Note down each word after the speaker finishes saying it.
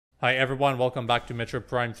Hi everyone, welcome back to Metroid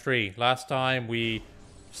Prime 3. Last time we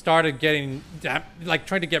started getting,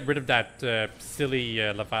 trying to get rid of that silly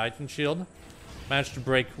Leviathan shield. Managed to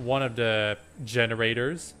break one of the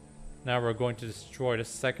generators. Now we're going to destroy the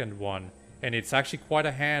second one. And it's actually quite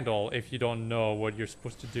a handle if you don't know what you're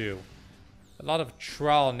supposed to do. A lot of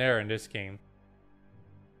trial and error in this game.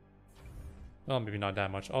 Well, maybe not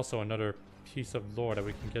that much. Also another piece of lore that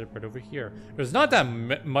we can get right over here. There's not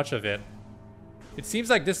that much of it. It seems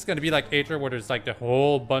like this is going to be like Aether, where there's like the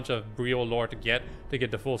whole bunch of Brio lore to get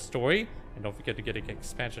the full story. And don't forget to get an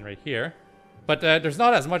expansion right here. But there's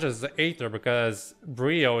not as much as Aether because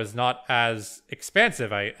Brio is not as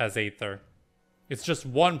expansive as Aether. It's just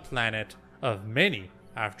one planet of many,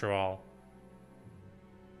 after all.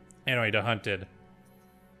 Anyway, the Hunted.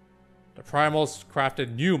 The Primals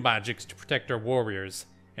crafted new magics to protect their warriors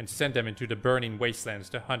and sent them into the burning wastelands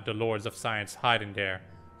to hunt the Lords of Science hiding there.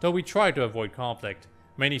 Though we tried to avoid conflict,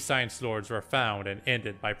 many Science Lords were found and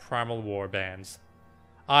ended by primal war bands.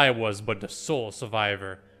 I was but the sole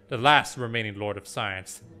survivor, the last remaining Lord of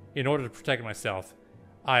Science. In order to protect myself,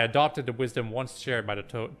 I adopted the wisdom once shared by the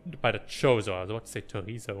Chozo. I was about to say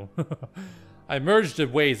Tohizo. I merged the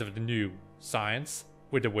ways of the new science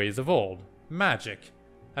with the ways of old magic.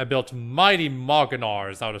 I built mighty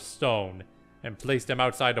Morganars out of stone and placed them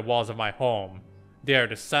outside the walls of my home, there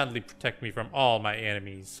to sadly protect me from all my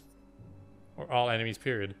enemies. Or all enemies,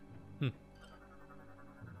 period.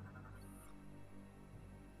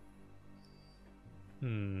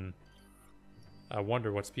 I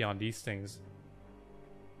wonder what's beyond these things.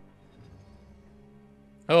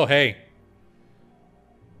 Oh, hey.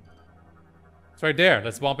 It's right there.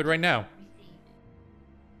 Let's bump it right now.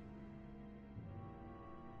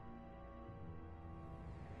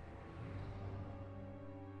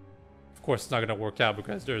 Of course, it's not going to work out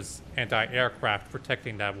because there's anti-aircraft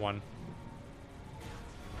protecting that one.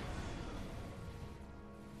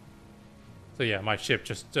 So yeah, my ship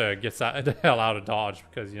just gets the hell out of Dodge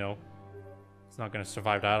because, you know, it's not going to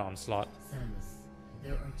survive that onslaught. Samus,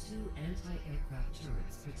 there are 2 anti-aircraft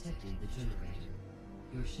turrets protecting the generator.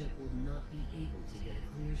 Your ship will not be able to get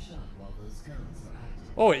a clear shot while those guns are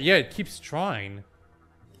active. Oh, yeah, it keeps trying.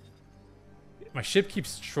 My ship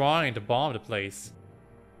keeps trying to bomb the place.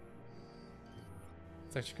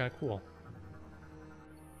 It's actually kind of cool.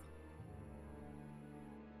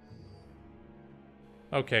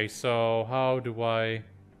 Okay, so how do I...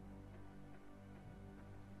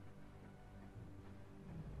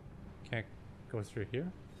 Can't go through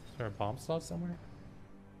here? Is there a bomb slot somewhere?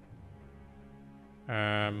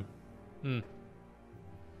 Well,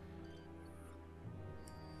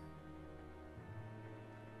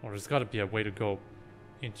 there's gotta be a way to go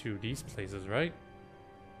into these places, right?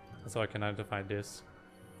 That's how I can identify this.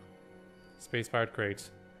 Space-fired crates.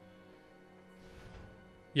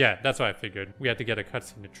 Yeah, that's what I figured. We had to get a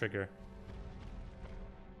cutscene to trigger.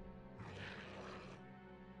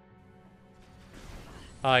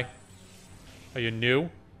 Hi. Are you new?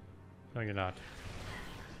 No, you're not.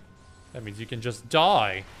 That means you can just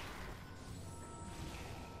die.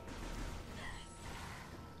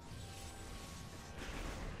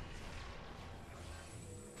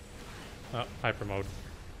 Oh, hyper mode.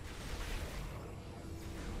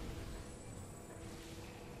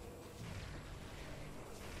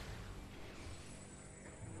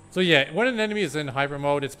 So yeah, when an enemy is in hyper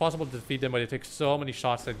mode, it's possible to defeat them, but it takes so many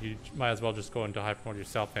shots that you might as well just go into hyper mode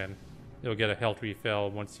yourself and you'll get a health refill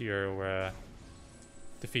once you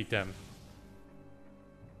defeat them.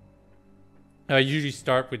 I usually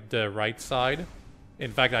start with the right side.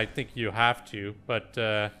 In fact, I think you have to, but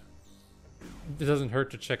it doesn't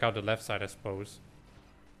hurt to check out the left side, I suppose.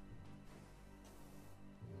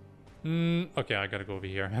 Okay, I gotta go over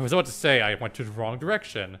here. I was about to say I went to the wrong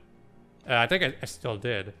direction. I think I still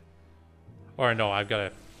did. Or no, I've got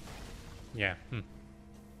to... Yeah.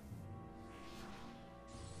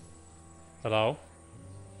 Hello?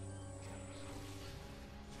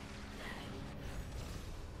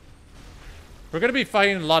 We're going to be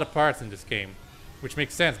fighting a lot of parts in this game. Which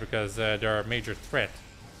makes sense because they're a major threat.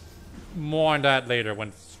 More on that later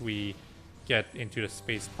once we get into the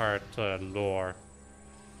space part lore of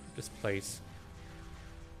this place.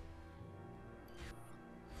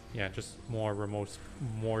 Yeah, just more remote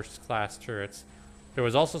Morse class turrets. There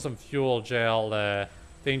was also some fuel gel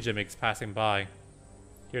thingamajig passing by.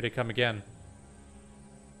 Here they come again.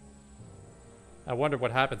 I wonder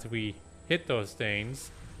what happens if we hit those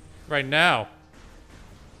things right now.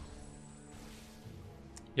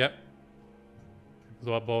 Yep.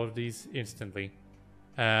 Blow up both of these instantly.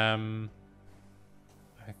 I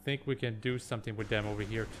think we can do something with them over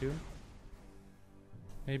here too.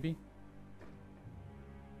 Maybe.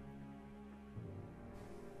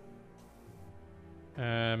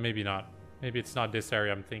 Maybe not. Maybe it's not this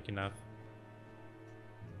area I'm thinking of.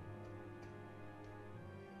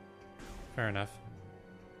 Fair enough.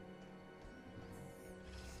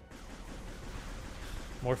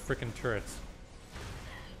 More freaking turrets.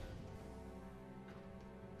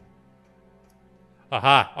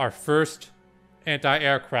 Aha! Our first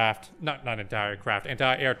anti-aircraft, not anti-aircraft,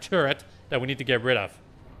 anti-air turret that we need to get rid of.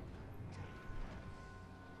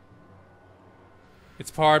 It's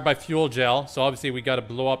powered by fuel gel, so obviously we gotta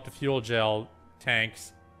blow up the fuel gel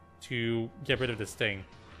tanks to get rid of this thing.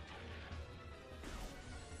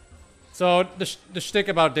 So the shtick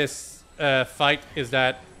about this fight is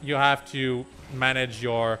that you have to manage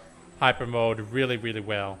your hyper mode really, really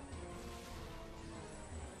well.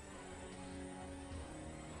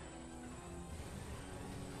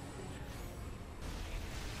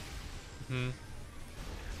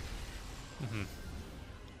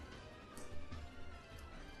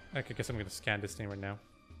 Okay, I guess I'm gonna scan this thing right now.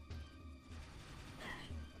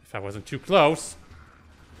 If I wasn't too close.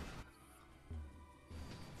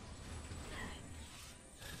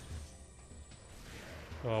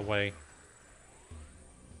 Go away.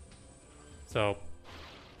 So.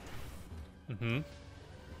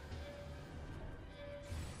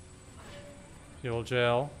 Fuel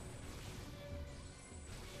gel.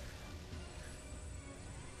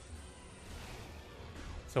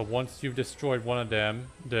 So once you've destroyed one of them,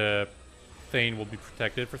 the thing will be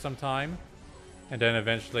protected for some time. And then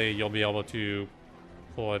eventually you'll be able to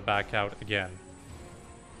pull it back out again.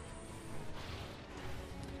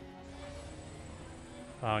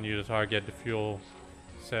 Found you to target the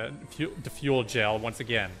fuel gel once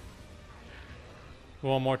again.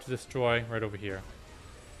 One more to destroy right over here.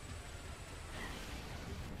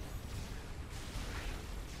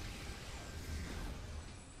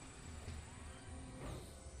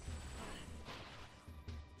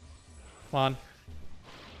 Come on.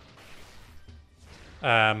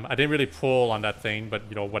 I didn't really pull on that thing, but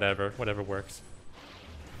you know, whatever works.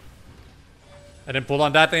 I didn't pull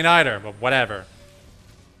on that thing either, but whatever.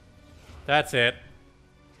 That's it.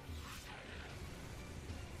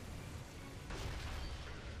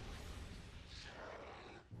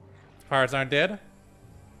 Pirates aren't dead?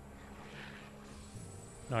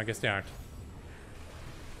 No, I guess they aren't.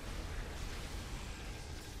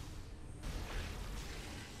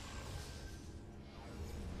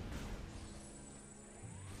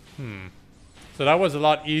 So that was a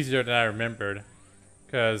lot easier than I remembered.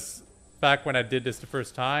 Because back when I did this the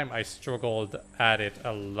first time, I struggled at it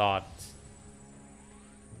a lot.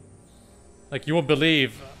 Like, you won't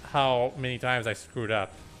believe how many times I screwed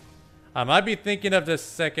up. I might be thinking of the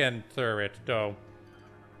second turret, though.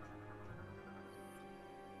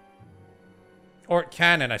 Or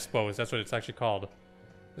cannon, I suppose. That's what it's actually called.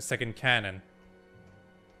 The second cannon.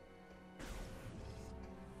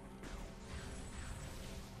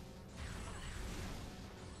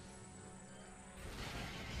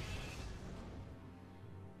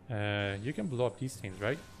 You can blow up these things,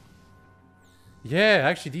 right? Yeah,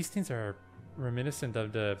 actually, these things are reminiscent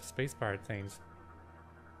of the space pirate things.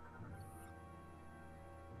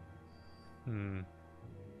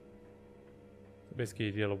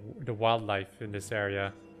 Basically, the wildlife in this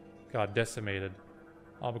area got decimated.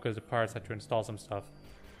 All because the pirates had to install some stuff.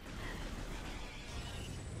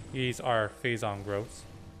 These are phazon growths.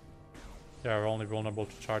 They are only vulnerable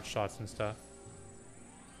to charge shots and stuff.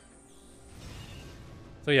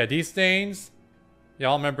 So yeah, these things,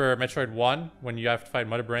 y'all remember Metroid 1 when you have to fight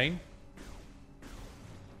Mother Brain?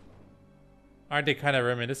 Aren't they kind of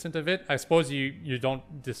reminiscent of it? I suppose you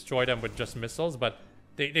don't destroy them with just missiles, but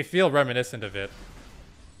they feel reminiscent of it.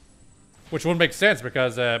 Which would make sense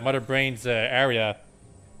because Mother Brain's area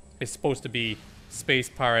is supposed to be space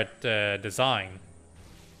pirate design.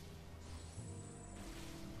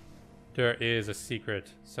 There is a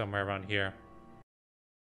secret somewhere around here.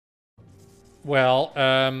 Well,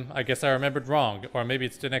 I guess I remembered wrong. Or maybe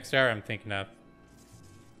it's the next area I'm thinking of.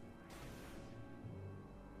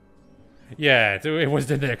 Yeah, it was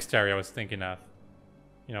the next area I was thinking of.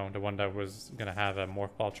 You know, the one that was gonna have a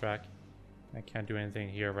morph ball track. I can't do anything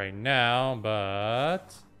here right now,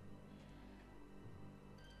 but...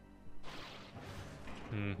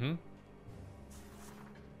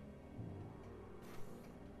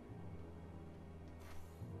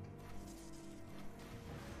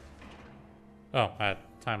 Oh,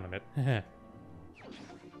 time limit.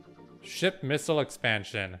 Ship missile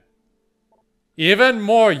expansion. Even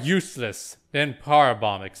more useless than power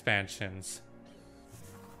bomb expansions.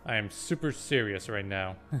 I am super serious right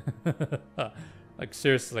now. Like,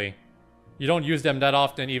 seriously. You don't use them that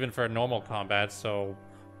often even for normal combat, so...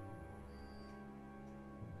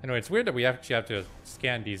 Anyway, it's weird that we actually have to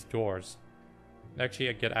scan these doors. They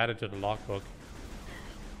actually get added to the logbook.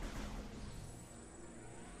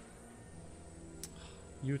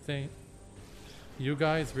 You think? You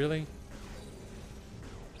guys, really?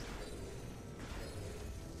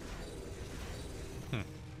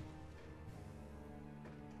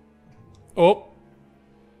 Oh!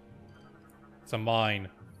 It's a mine.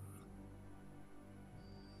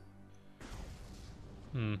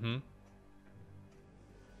 Mm-hmm.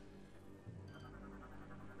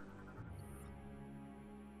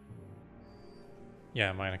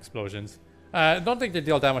 Yeah, mine explosions. I don't think they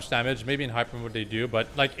deal that much damage. Maybe in hyper mode they do, but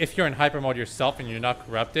like if you're in hyper mode yourself and you're not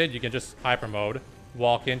corrupted, you can just hyper mode,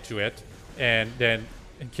 walk into it, and then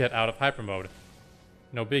get out of hyper mode.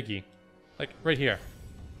 No biggie. Like right here.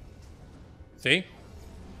 See?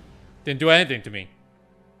 Didn't do anything to me.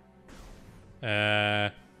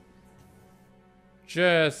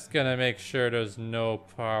 Just gonna make sure there's no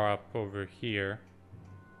power up over here.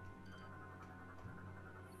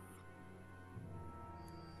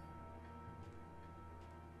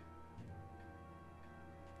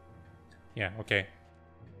 Yeah, okay.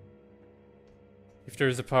 If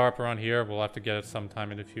there's a power up around here, we'll have to get it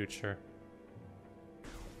sometime in the future.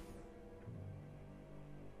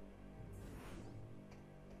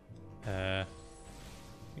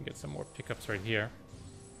 Get some more pickups right here.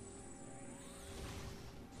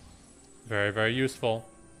 Very, very useful.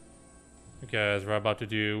 Because we're about to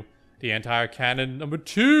do the entire cannon number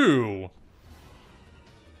 2.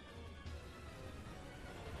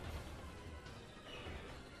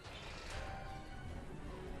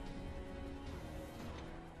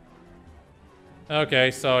 Okay,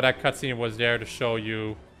 so that cutscene was there to show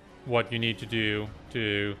you what you need to do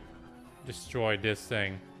to destroy this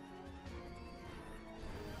thing.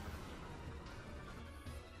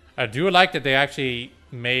 I do like that they actually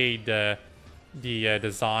made the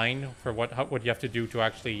design for what you have to do to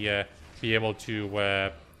actually be able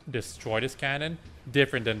to destroy this cannon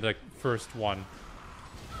different than the first one.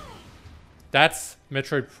 That's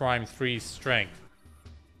Metroid Prime 3's strength.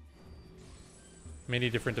 Many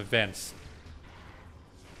different events.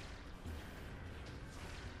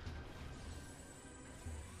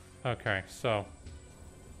 Okay, so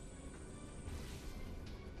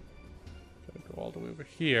gotta go all the way over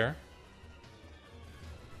here.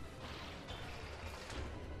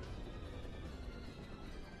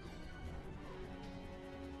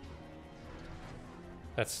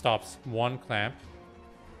 That stops one clamp.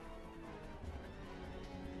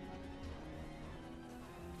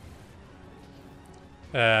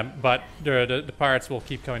 But the pirates will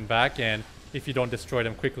keep coming back, and if you don't destroy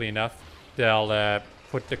them quickly enough, they'll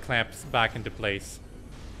put the clamps back into place.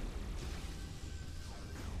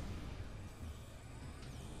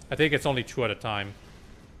 I think it's only 2 at a time.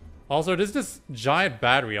 Also, there's this giant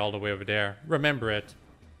battery all the way over there. Remember it.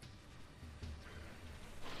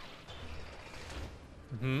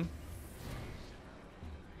 Mm-hmm.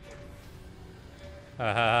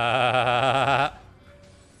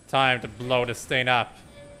 Time to blow this thing up.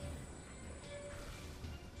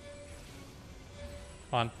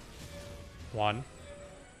 Come on. 1,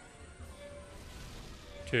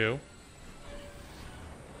 2,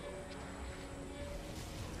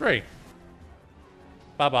 3.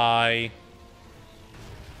 Bye-bye.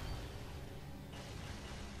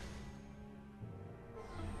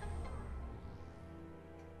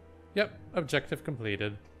 Yep, objective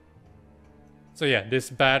completed. So yeah, this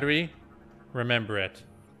battery, remember it.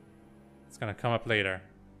 It's gonna come up later.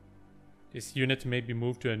 This unit may be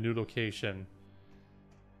moved to a new location.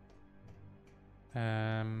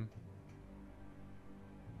 Yeah,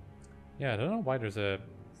 I don't know why there's a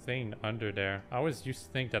thing under there. I always used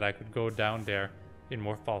to think that I could go down there in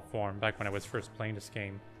Morphball form back when I was first playing this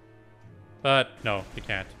game. But no, you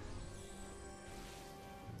can't.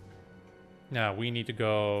 Now we need to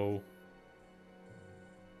go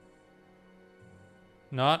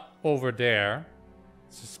not over there,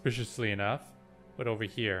 suspiciously enough, but over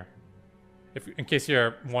here. If, in case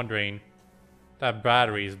you're wondering, that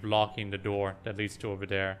battery is blocking the door that leads to over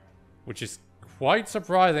there, which is quite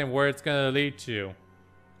surprising where it's gonna lead to.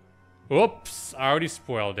 Oops, I already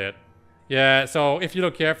spoiled it. Yeah, so if you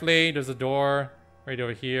look carefully, there's a door right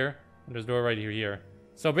over here, and there's a door right here.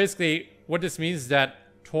 So basically, what this means is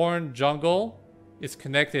that Torn Jungle is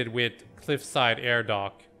connected with Cliffside Air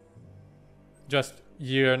Dock. Just,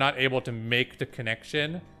 you're not able to make the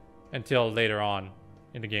connection until later on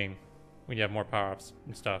in the game, when you have more power-ups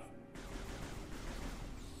and stuff.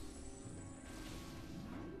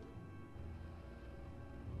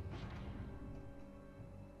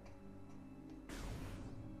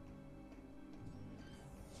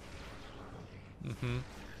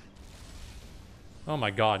 Oh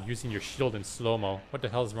my god, using your shield in slow-mo. What the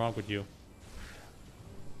hell is wrong with you?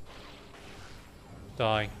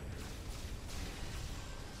 Die.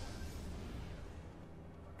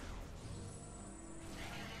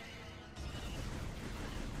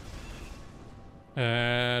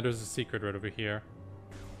 There's a secret right over here.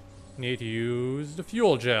 Need to use the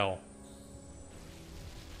fuel gel.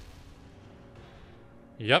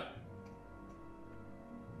 Yep.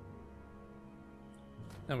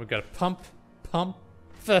 And we gotta pump, pump,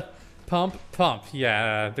 pump, pump.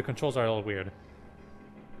 Yeah, the controls are a little weird.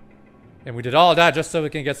 And we did all that just so we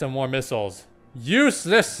can get some more missiles.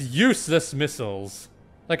 Useless, useless missiles.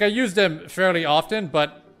 Like, I use them fairly often,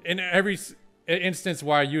 but in every instance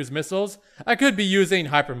where I use missiles, I could be using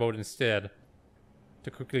hyper mode instead to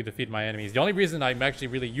quickly defeat my enemies. The only reason I'm actually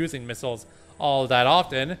really using missiles all that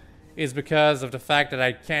often is because of the fact that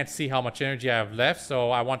I can't see how much energy I have left,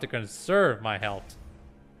 so I want to conserve my health.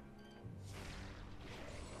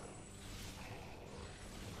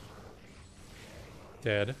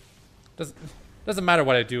 Dead. Doesn't matter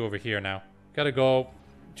what I do over here now. Gotta go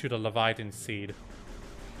to the Leviathan Seed.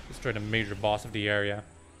 Destroy the major boss of the area.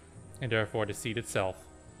 And therefore the seed itself.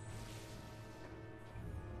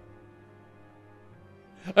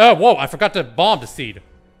 Oh, whoa! I forgot to bomb the seed.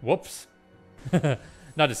 Whoops.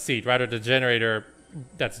 Not the seed, rather the generator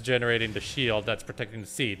that's generating the shield that's protecting the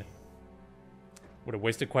seed. Would have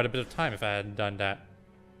wasted quite a bit of time if I hadn't done that.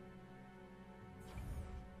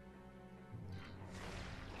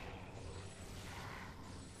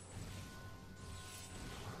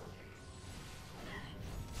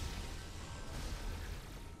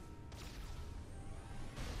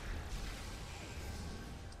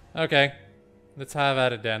 Okay. Let's have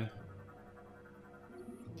at it then.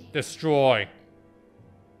 Destroy.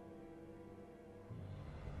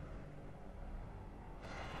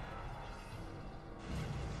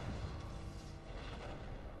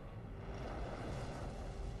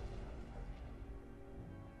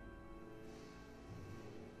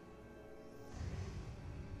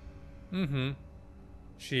 Mm-hmm.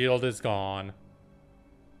 Shield is gone.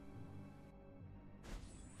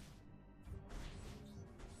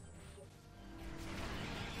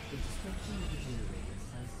 The destruction of the generators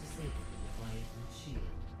has disabled the Leviathan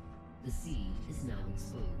shield. The seed is now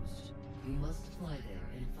exposed. You must fly there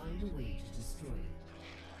and find a way to destroy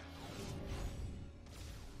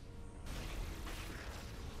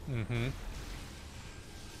it. Mm-hmm.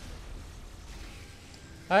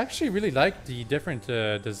 I actually really like the different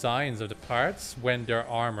designs of the parts when they're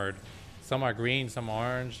armored. Some are green, some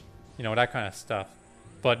orange, you know, that kind of stuff.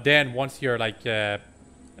 But then once you're like done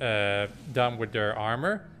with their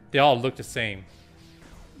armor, they all look the same.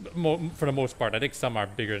 For the most part. I think some are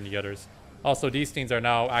bigger than the others. Also, these things are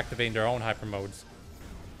now activating their own hyper modes.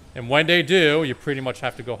 And when they do, you pretty much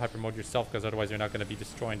have to go hyper mode yourself, because otherwise you're not going to be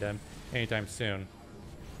destroying them anytime soon.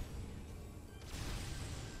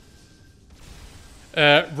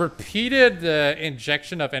 Repeated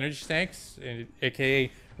injection of energy tanks,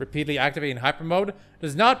 aka repeatedly activating hyper mode,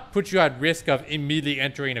 does not put you at risk of immediately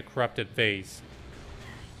entering a corrupted phase.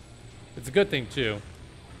 It's a good thing too.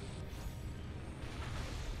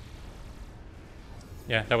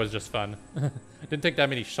 Yeah, that was just fun. Didn't take that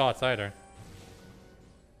many shots either.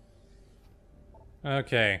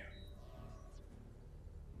 Okay.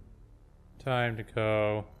 Time to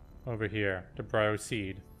go over here to Brio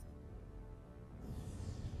Seed.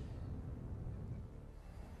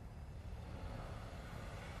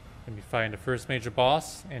 Let me find the first major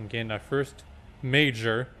boss and gain our first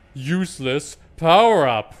major useless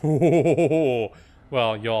power-up.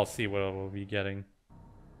 Well, y'all see what we'll be getting.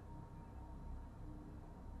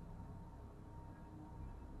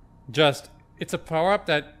 It's a power-up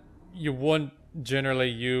that you wouldn't generally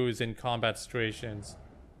use in combat situations.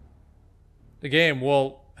 The game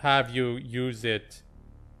will have you use it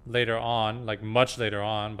later on, like much later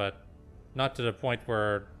on, but not to the point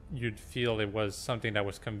where you'd feel it was something that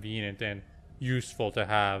was convenient and useful to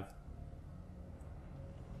have.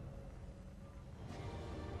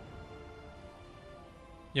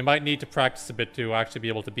 You might need to practice a bit to actually be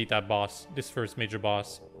able to beat that boss, this first major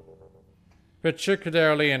boss.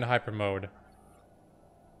 Particularly in hyper mode.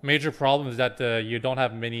 Major problem is that you don't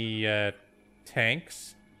have many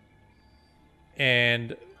tanks.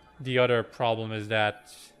 And the other problem is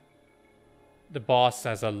that the boss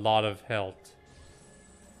has a lot of health.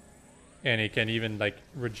 And it can even, like,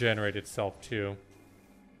 regenerate itself, too.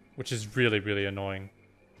 Which is really, really annoying.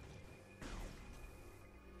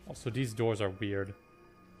 Also, these doors are weird.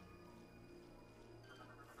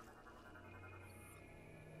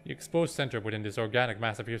 The exposed center within this organic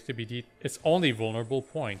mass appears to be its only vulnerable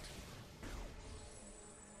point.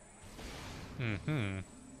 Mm-hmm.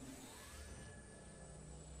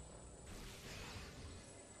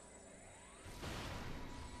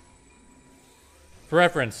 For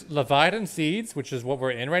reference, Leviathan seeds, which is what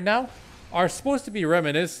we're in right now, are supposed to be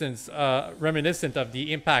reminiscent of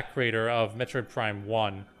the impact crater of Metroid Prime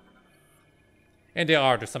 1. And they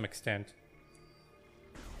are to some extent.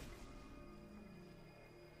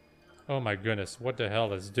 Oh my goodness, what the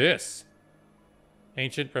hell is this?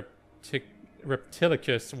 Ancient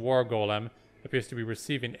Reptilicus War Golem appears to be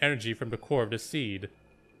receiving energy from the core of the seed.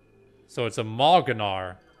 So it's a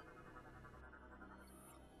Malganar.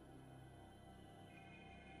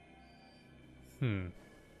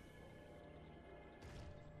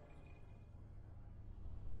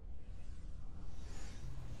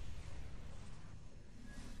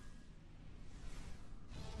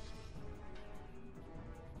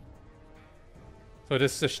 So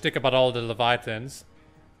this is a shtick about all the Leviathans.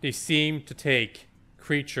 They seem to take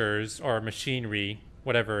creatures or machinery,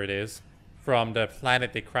 whatever it is, from the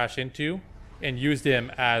planet they crash into and use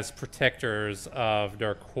them as protectors of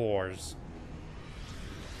their cores.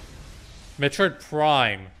 Metroid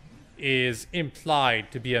Prime is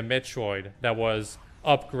implied to be a Metroid that was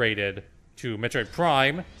upgraded to Metroid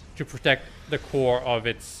Prime to protect the core of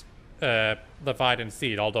its Leviathan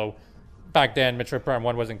seed, although back then Metroid Prime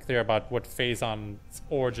 1 wasn't clear about what Phazon's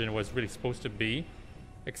origin was really supposed to be,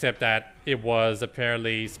 except that it was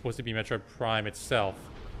apparently supposed to be Metroid Prime itself.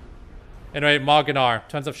 Anyway, Malganar,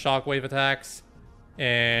 tons of shockwave attacks,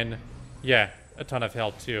 and yeah, a ton of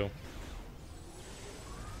health too.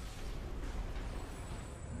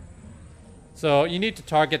 So you need to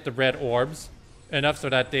target the red orbs enough so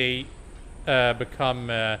that they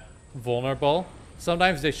become vulnerable.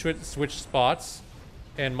 Sometimes they should switch spots,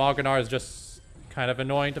 and Malganar is just kind of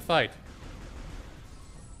annoying to fight.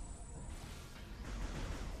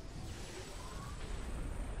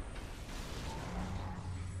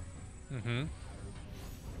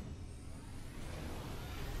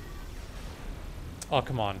 Oh,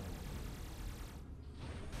 come on.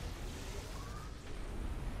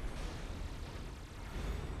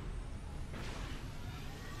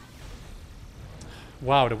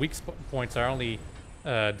 Wow, the weak points are only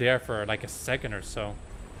there for like a second or so.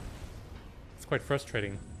 It's quite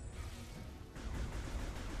frustrating.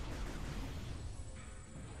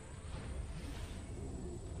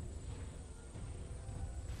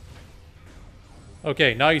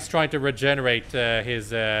 Okay, now he's trying to regenerate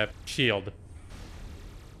his shield.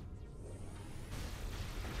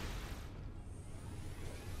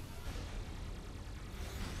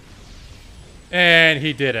 And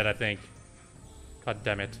he did it, I think. God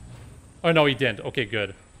damn it. Oh, no, he didn't. Okay,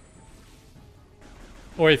 good.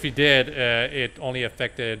 Or if he did, it only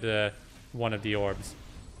affected one of the orbs.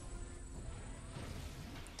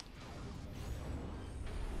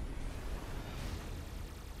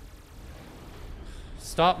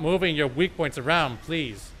 Stop moving your weak points around,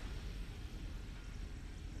 please.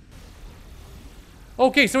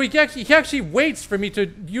 Okay, so he actually waits for me to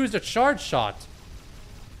use the charge shot.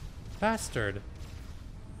 Bastard.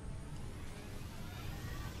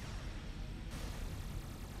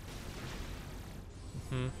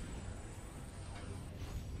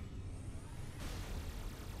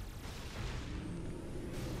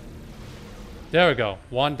 There we go.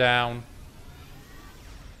 One down.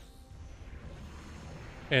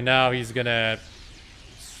 And now he's gonna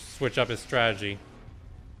switch up his strategy.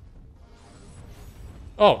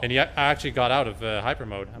 Oh, and he actually got out of hyper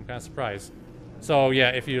mode. I'm kind of surprised. So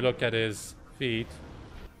yeah, if you look at his feet,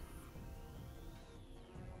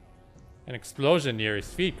 an explosion near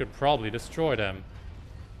his feet could probably destroy them.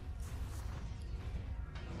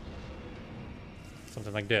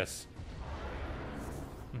 Something like this.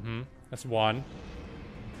 That's one.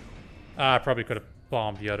 I probably could have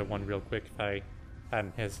bombed the other one real quick if I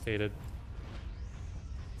hadn't hesitated.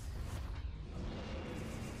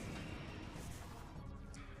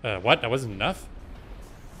 What? That wasn't enough?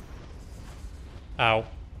 Ow.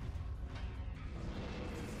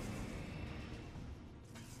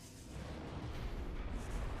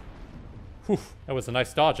 Whew, that was a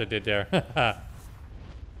nice dodge I did there.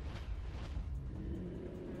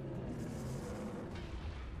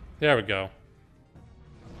 There we go.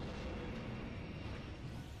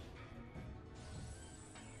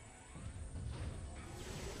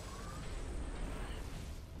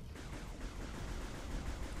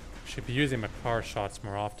 Should be using my power shots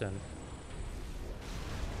more often.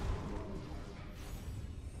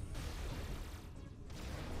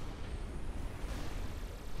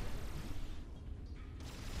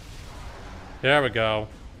 There we go.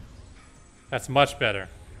 That's much better.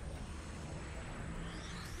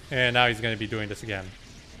 And now he's going to be doing this again.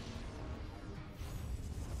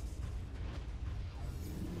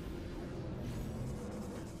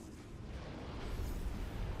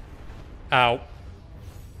 Ow.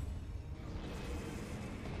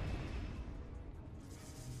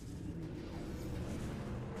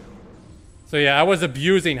 So yeah, I was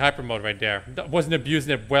abusing hyper mode right there. Wasn't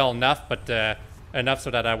abusing it well enough, but enough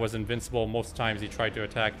so that I was invincible most times he tried to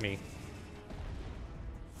attack me.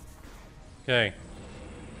 Okay.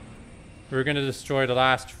 We're gonna destroy the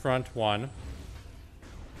last front one.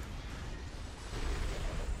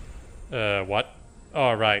 What?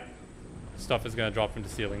 Oh, right. Stuff is gonna drop from the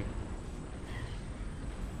ceiling.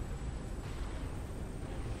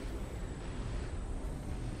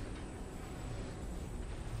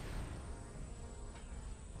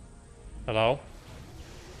 Hello?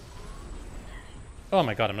 Oh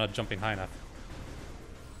my god, I'm not jumping high enough.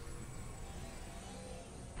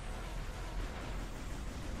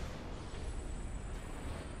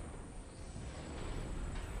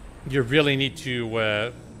 You really need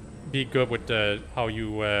to be good with how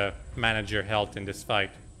you manage your health in this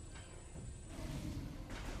fight.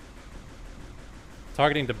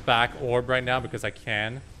 Targeting the back orb right now because I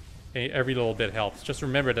can. Every little bit helps. Just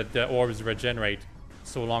remember that the orbs regenerate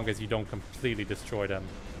so long as you don't completely destroy them.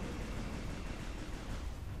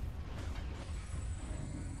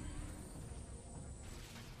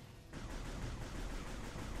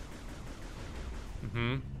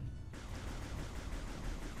 Mm-hmm.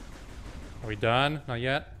 Are we done? Not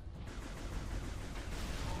yet?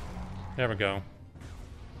 There we go.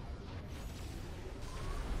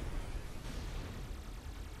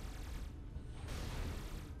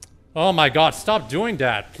 Oh my god, stop doing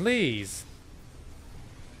that, please.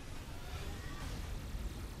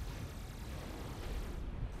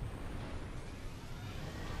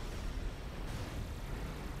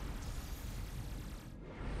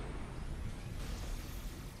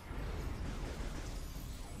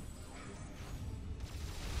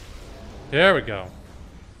 There we go.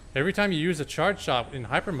 Every time you use a charge shot in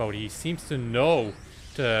hyper mode, he seems to know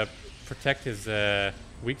to protect his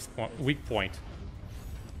weak point.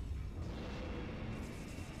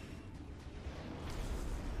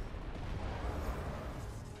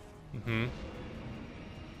 Mm-hmm.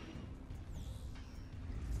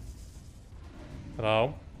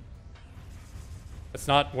 Hello? It's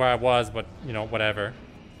not where I was, but, you know, whatever.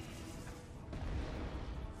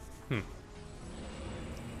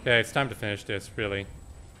 Okay, it's time to finish this, really.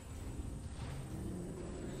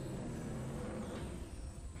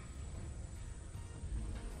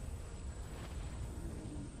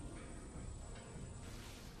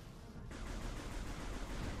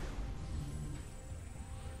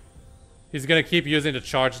 He's gonna keep using the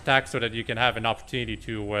charge attack so that you can have an opportunity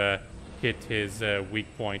to hit his weak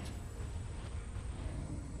point.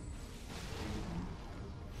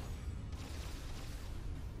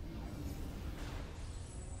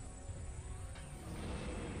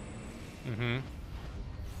 Mm-hmm.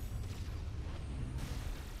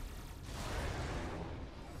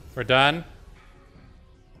 We're done?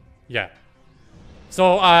 Yeah.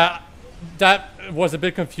 So, that was a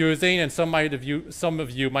bit confusing, and some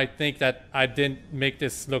of you might think that I didn't make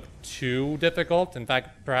this look too difficult. In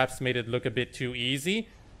fact, perhaps made it look a bit too easy.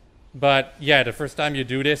 But yeah, the first time you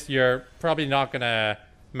do this, you're probably not gonna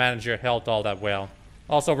manage your health all that well.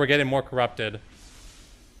 Also, we're getting more corrupted.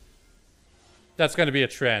 That's gonna be a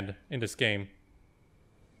trend in this game.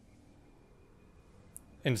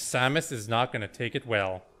 And Samus is not gonna take it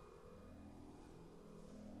well.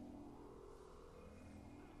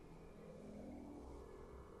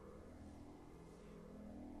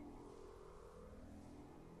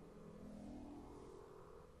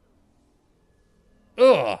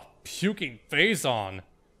 Ugh, puking Phazon.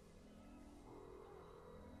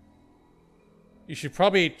 You should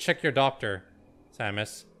probably check your doctor,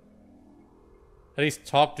 Samus. At least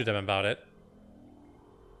talk to them about it.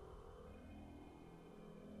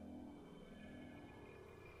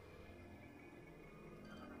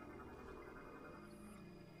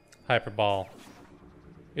 Hyperball.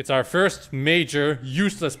 It's our first major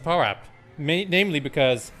useless power-up. Namely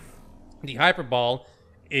because the Hyperball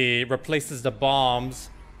replaces the bombs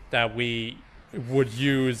that we would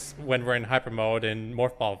use when we're in hyper mode in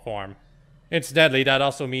morph ball form. Incidentally, that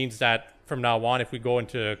also means that from now on, if we go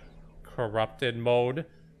into corrupted mode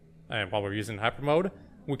while we're using hyper mode,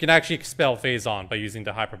 we can actually expel Phazon by using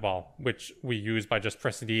the hyper ball, which we use by just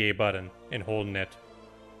pressing the A button and holding it.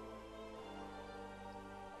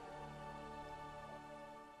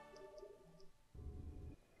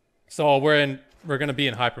 So we're gonna be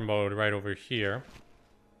in hyper mode right over here.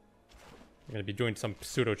 We're gonna be doing some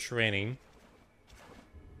pseudo training.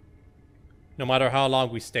 No matter how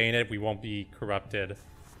long we stay in it, we won't be corrupted.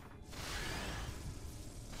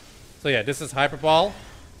 So yeah, this is Hyperball.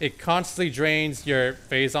 It constantly drains your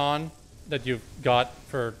Phazon that you've got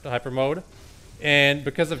for the hyper mode. And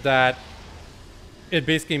because of that, it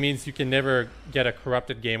basically means you can never get a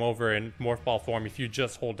corrupted game over in Morph Ball form if you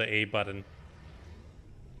just hold the A button.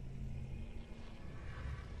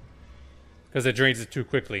 Because it drains it too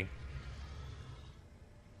quickly.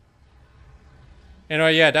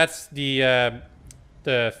 Anyway, yeah, that's the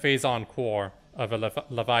Phazon core of a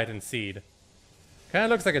Leviathan seed. Kind of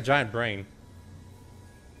looks like a giant brain.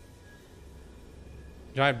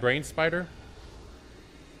 Giant brain spider?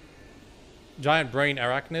 Giant brain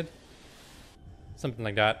arachnid? Something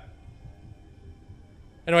like that.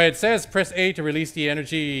 Anyway, it says press A to release the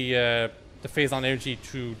energy, the Phazon energy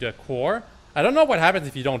to the core. I don't know what happens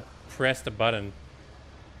if you don't press the button.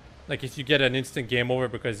 Like if you get an instant game over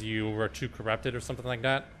because you were too corrupted or something like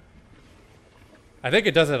that. I think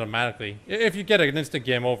it does it automatically. If you get an instant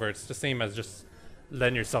game over, it's the same as just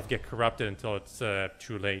letting yourself get corrupted until it's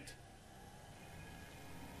too late.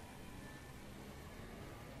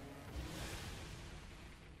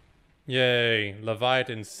 Yay,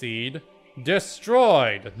 Leviathan seed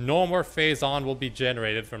destroyed. No more Phazon will be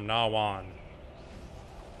generated from now on.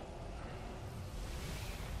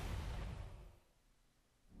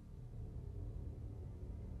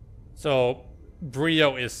 So,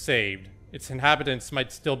 Brio is saved. Its inhabitants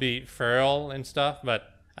might still be feral and stuff,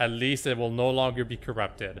 but at least it will no longer be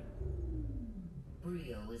corrupted.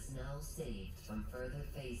 Brio is now saved from further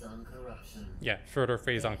Phazon corruption. Yeah, further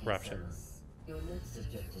Phazon corruption. Your next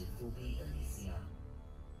objective will be Elysia.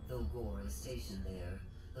 Though Gore is stationed there,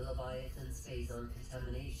 the Leviathan's Phazon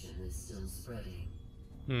contamination is still spreading.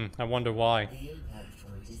 I wonder why. The impact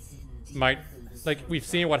point is hidden deep Might, within the like, we've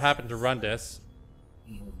seen what happened to Rundus.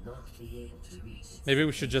 You will not be able to reach its Maybe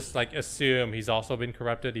we should just, like, assume he's also been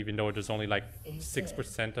corrupted, even though there's only, like,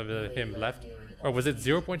 6% of him left. Or was it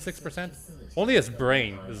 0.6%? Only his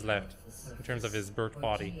brain is left, in terms of his birth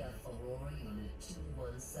body.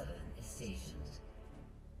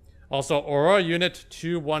 Also, Aurora Unit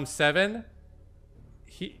 217,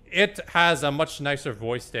 it has a much nicer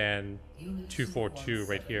voice than 242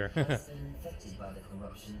 right here. has been infected by the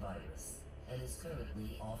corruption virus and is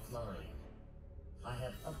currently offline. I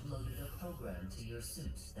have uploaded a program to your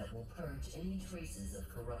suit that will purge any traces of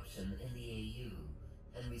corruption in the AU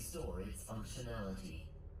and restore its functionality.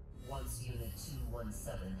 Once Unit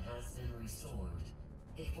 217 has been restored,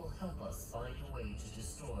 it will help us find a way to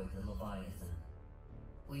destroy the Leviathan.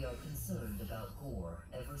 We are concerned about Gore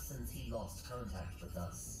ever since he lost contact with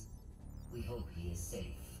us. We hope he is safe.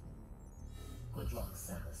 Good luck,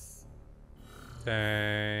 Samus.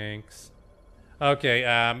 Thanks. Okay,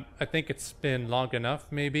 I think it's been long enough,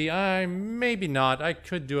 maybe. Maybe not. I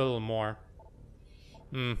could do a little more.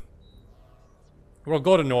 We'll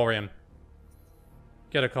go to Norium.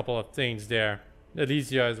 Get a couple of things there.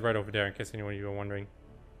 Elysia is right over there, in case anyone of you were wondering.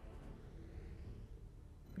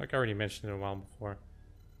 Like I already mentioned it a while before.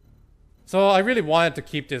 So I really wanted to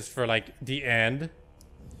keep this for, like, the end.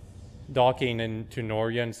 Docking into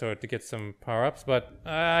Norian so to get some power-ups, but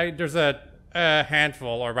there's a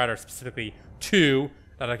handful, or rather specifically 2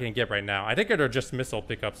 that I can get right now. I think they're just missile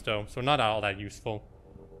pickups though, so not all that useful.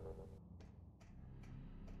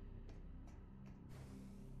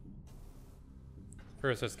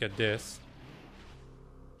 First, let's get this.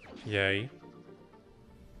 Yay.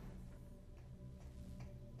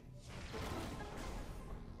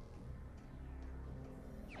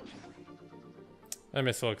 A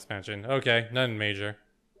missile expansion. Okay, nothing major.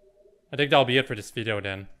 I think that'll be it for this video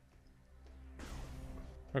then.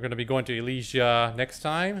 We're going to be going to Elysia next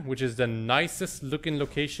time, which is the nicest looking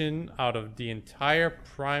location out of the entire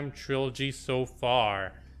Prime trilogy so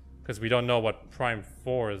far. Because we don't know what Prime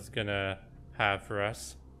 4 is going to have for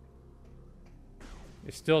us.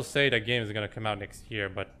 They still say that game is going to come out next year,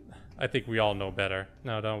 but I think we all know better.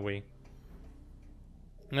 No, don't we?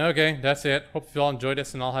 Okay, that's it. Hope you all enjoyed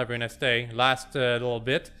this and I'll have a nice day. Last little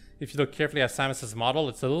bit. If you look carefully at Samus's model,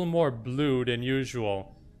 it's a little more blue than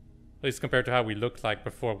usual. At least compared to how we looked like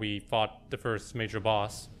before we fought the first major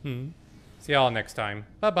boss. See y'all next time.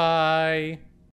 Bye-bye!